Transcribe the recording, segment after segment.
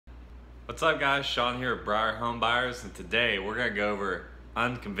What's up guys, Sean here at Breyer Home Buyers, and today we're going to go over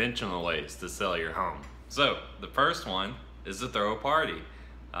unconventional ways to sell your home. So the first one is to throw a party.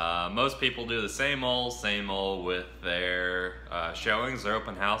 Most people do the same old with their showings, their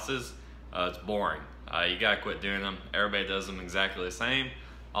open houses. It's boring. You got to quit doing them. Everybody does them exactly the same.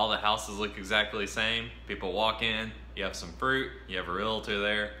 All the houses look exactly the same. People walk in, you have some fruit, you have a realtor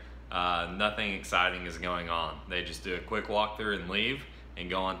there. Nothing exciting is going on. They just do a quick walkthrough and leave and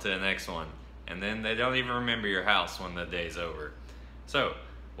go on to the next one. And then they don't even remember your house when the day's over. So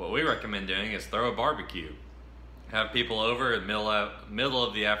what we recommend doing is throw a barbecue. Have people over in the middle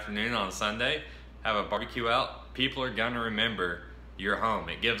of the afternoon on Sunday, have a barbecue out. People are gonna remember your home.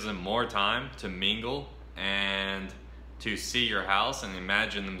 It gives them more time to mingle and to see your house and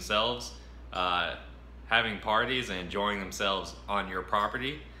imagine themselves having parties and enjoying themselves on your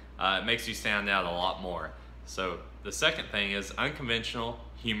property. It makes you stand out a lot more. So the second thing is unconventional,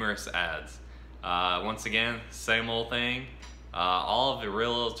 humorous ads. Once again, same old thing. All of the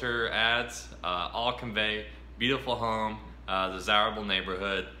realtor ads all convey beautiful home, desirable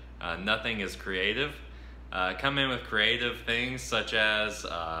neighborhood. Nothing is creative. Come in with creative things such as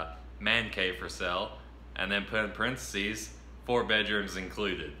man cave for sale, and then put in parentheses, 4 bedrooms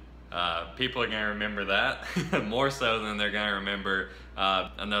included. People are going to remember that more so than they're going to remember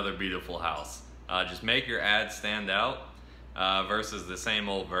another beautiful house. Just make your ad stand out versus the same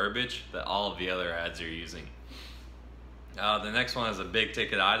old verbiage that all of the other ads are using. The next one is a big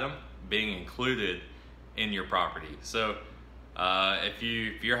ticket item being included in your property. So if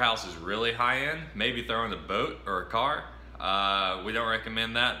your house is really high end, maybe throw in a boat or a car. We don't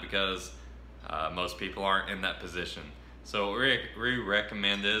recommend that because most people aren't in that position. So what we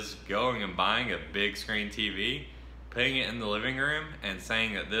recommend is going and buying a big screen TV, putting it in the living room, and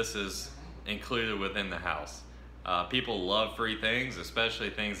saying that this is included within the house. People love free things,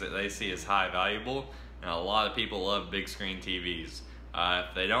 especially things that they see as high valuable, and a lot of people love big screen TVs.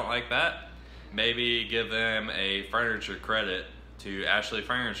 If they don't like that, maybe give them a furniture credit to Ashley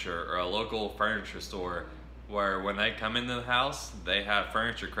Furniture or a local furniture store, where when they come into the house, they have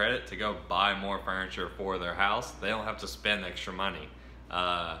furniture credit to go buy more furniture for their house. They don't have to spend extra money.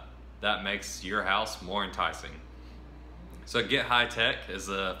 That makes your house more enticing. So get high tech is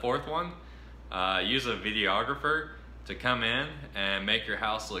the fourth one. Use a videographer to come in and make your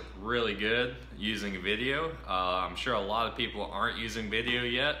house look really good using video. I'm sure a lot of people aren't using video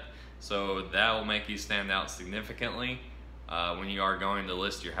yet, so that will make you stand out significantly when you are going to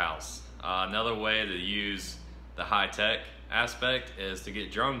list your house. Another way to use the high-tech aspect is to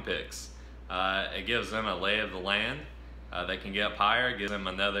get drone pics. It gives them a lay of the land. They can get up higher, gives them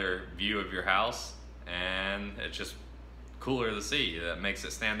another view of your house, and it's just cooler to see. That makes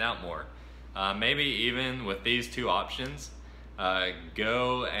it stand out more. Maybe even with these two options,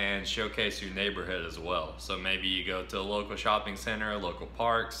 go and showcase your neighborhood as well. So maybe you go to a local shopping center, local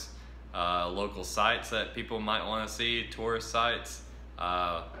parks, local sites that people might want to see, tourist sites.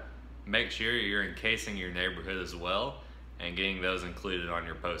 Make sure you're encasing your neighborhood as well and getting those included on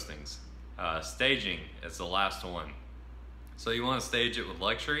your postings. Staging is the last one. So you want to stage it with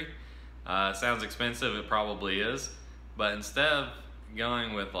luxury. Sounds expensive, it probably is, but instead of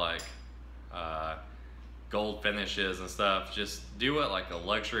going with like gold finishes and stuff, just do what like a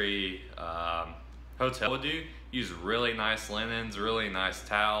luxury hotel would do. Use really nice linens, really nice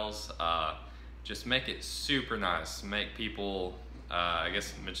towels. Just make it super nice. Make people, I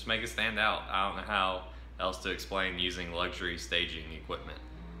guess, just make it stand out. I don't know how else to explain using luxury staging equipment.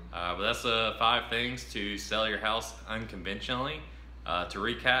 But that's 5 things to sell your house unconventionally. To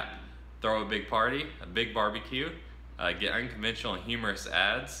recap, throw a big party, a big barbecue, get unconventional and humorous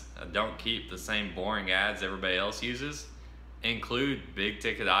ads. Don't keep the same boring ads everybody else uses. Include big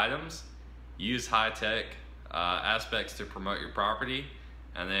ticket items. Use high-tech aspects to promote your property,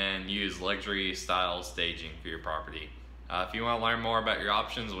 and then use luxury style staging for your property. If you want to learn more about your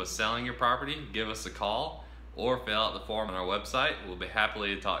options with selling your property, give us a call or fill out the form on our website. We'll be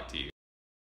happy to talk to you.